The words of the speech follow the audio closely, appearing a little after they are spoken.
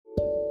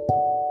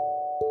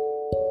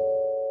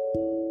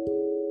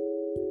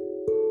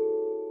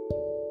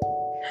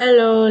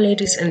Hello,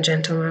 ladies and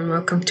gentlemen.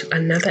 Welcome to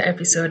another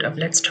episode of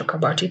Let's Talk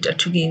About It, a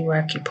Tuge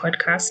Iwaki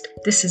podcast.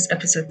 This is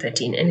episode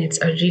 13, and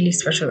it's a really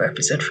special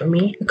episode for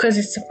me because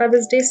it's a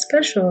Father's Day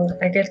special.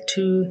 I get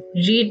to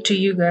read to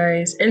you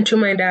guys and to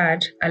my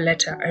dad a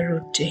letter I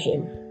wrote to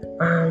him.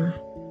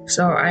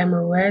 So I'm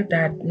aware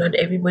that not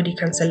everybody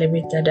can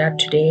celebrate their dad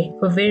today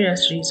for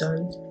various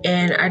reasons,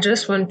 and I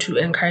just want to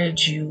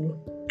encourage you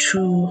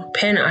to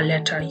pen a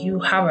letter. You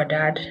have a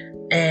dad,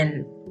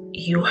 and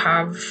you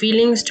have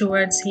feelings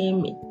towards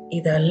him,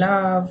 either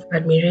love,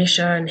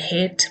 admiration,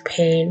 hate,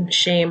 pain,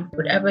 shame,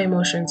 whatever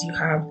emotions you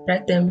have,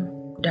 write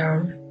them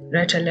down,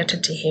 write a letter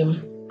to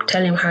him,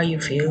 tell him how you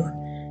feel,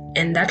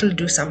 and that'll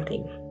do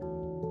something.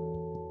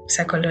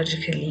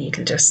 Psychologically,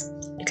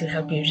 it'll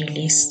help you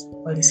release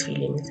all these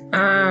feelings.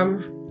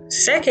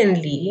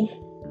 Secondly,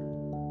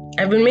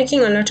 I've been making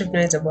a lot of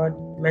noise about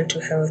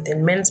mental health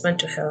and men's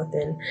mental health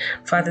and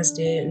Father's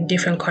Day in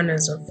different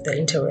corners of the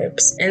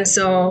interwebs. And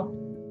so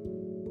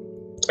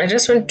I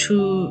just want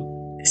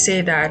to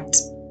say that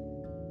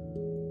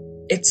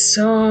it's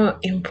so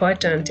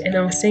important, and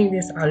I'm saying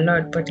this a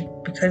lot, but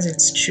because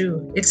it's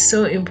true, it's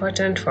so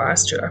important for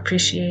us to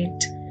appreciate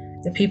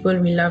the people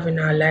we love in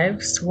our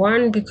lives.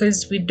 One,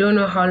 because we don't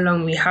know how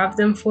long we have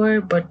them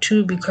for, but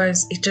two,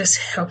 because it just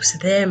helps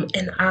them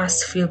and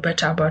us feel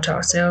better about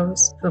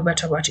ourselves, feel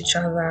better about each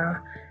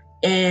other.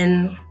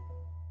 And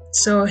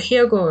so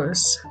here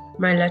goes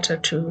my letter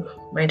to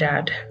my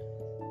dad.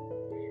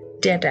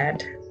 Dear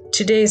Dad,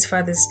 today is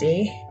Father's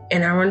Day,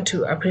 and I want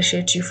to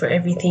appreciate you for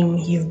everything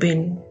you've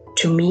been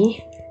to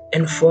me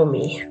and for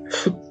me.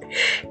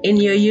 In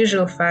your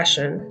usual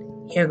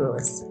fashion, here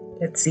goes.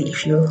 Let's see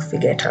if you'll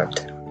figure it out.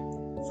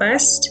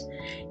 First,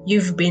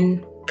 you've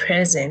been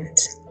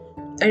present.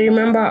 I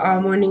remember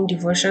our morning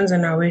devotions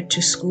on our way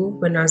to school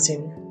when I was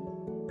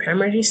in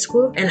primary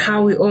school, and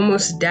how we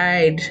almost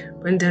died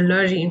when the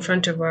lorry in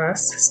front of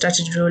us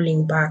started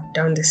rolling back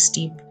down the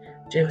steep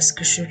James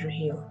Kushuru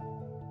Hill.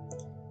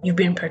 You've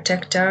been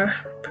protector,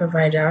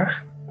 provider,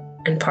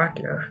 and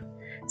partner.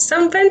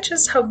 Some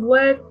ventures have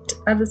worked,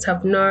 others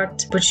have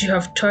not, but you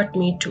have taught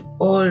me to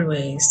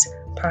always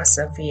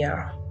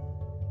persevere.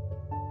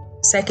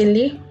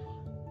 Secondly,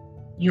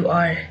 you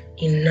are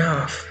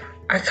enough.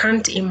 I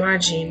can't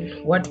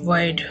imagine what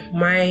void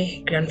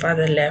my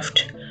grandfather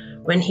left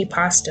when he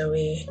passed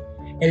away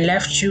and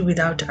left you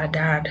without a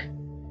dad.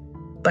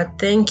 But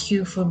thank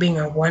you for being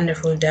a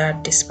wonderful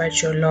dad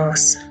despite your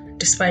loss,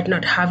 despite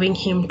not having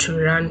him to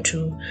run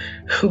to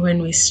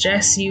when we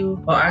stress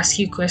you or ask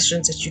you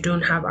questions that you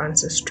don't have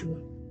answers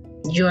to.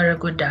 You are a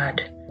good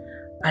dad,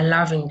 a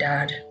loving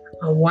dad,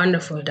 a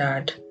wonderful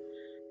dad.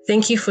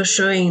 Thank you for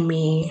showing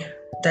me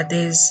that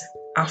there's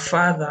a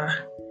Father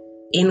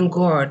in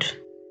God.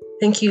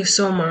 Thank you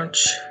so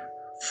much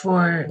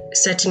for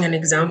setting an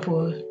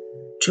example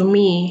to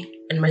me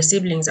and my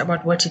siblings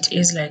about what it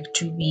is like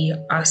to be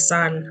a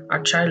son,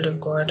 a child of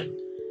God.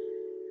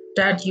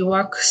 Dad, you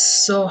work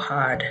so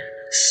hard,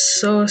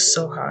 so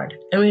hard,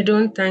 and we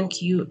don't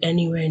thank you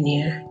anywhere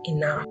near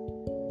enough.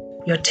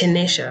 You're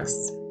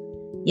tenacious.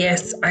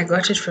 Yes, I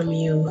got it from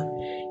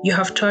you. You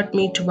have taught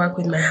me to work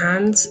with my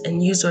hands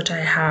and use what I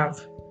have.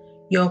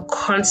 You're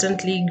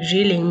constantly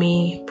grilling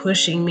me,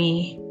 pushing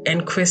me,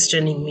 and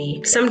questioning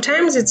me.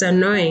 Sometimes it's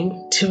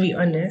annoying, to be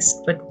honest,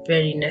 but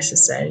very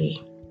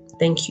necessary.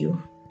 Thank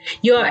you.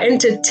 You're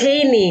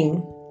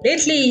entertaining.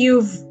 Lately,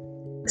 you've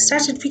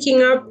started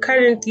picking up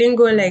current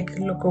lingo like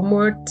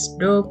locomote,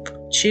 dope,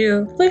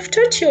 chill. We've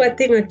taught you a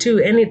thing or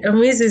two, and it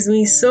amazes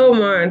me so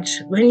much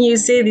when you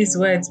say these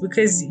words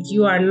because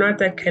you are not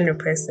that kind of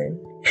person.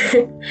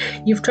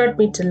 You've taught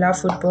me to love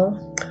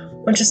football.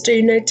 Manchester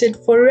United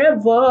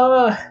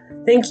forever.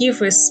 Thank you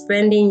for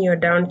spending your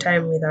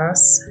downtime with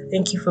us.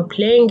 Thank you for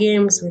playing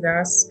games with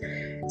us,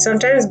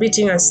 sometimes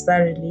beating us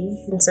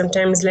thoroughly and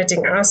sometimes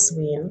letting us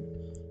win.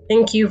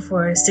 Thank you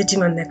for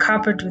sitting on the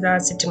carpet with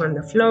us, sitting on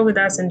the floor with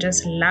us, and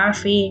just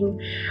laughing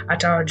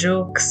at our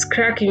jokes,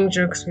 cracking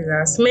jokes with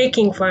us,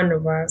 making fun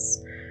of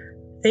us.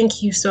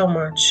 Thank you so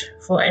much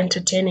for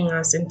entertaining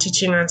us and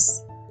teaching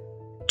us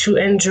to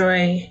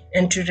enjoy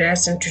and to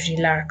rest and to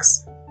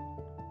relax.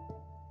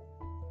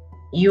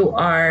 You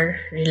are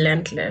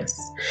relentless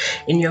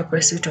in your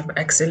pursuit of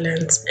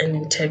excellence and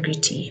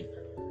integrity.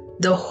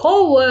 The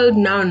whole world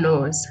now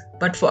knows,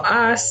 but for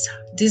us,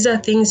 these are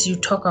things you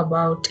talk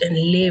about and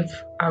live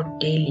out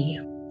daily.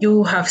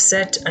 You have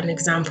set an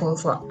example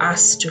for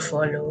us to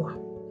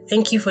follow.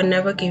 Thank you for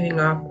never giving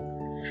up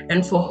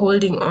and for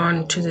holding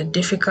on to the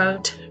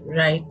difficult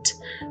right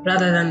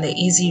rather than the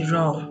easy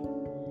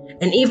wrong.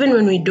 And even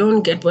when we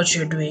don't get what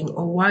you're doing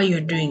or why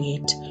you're doing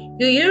it,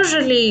 you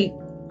usually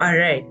are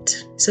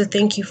right. So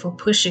thank you for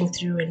pushing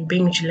through and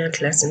being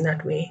relentless in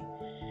that way.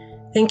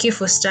 Thank you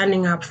for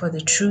standing up for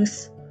the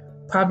truth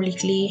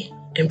publicly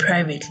and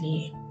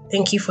privately.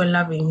 Thank you for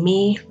loving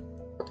me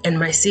and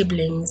my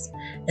siblings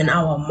and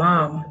our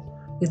mom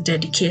with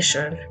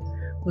dedication,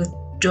 with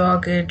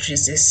dogged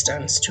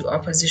resistance to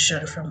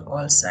opposition from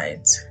all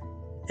sides.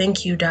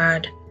 Thank you,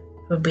 Dad,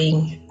 for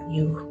being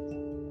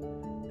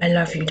you. I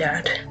love you,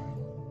 Dad.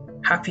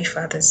 Happy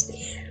Father's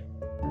Day.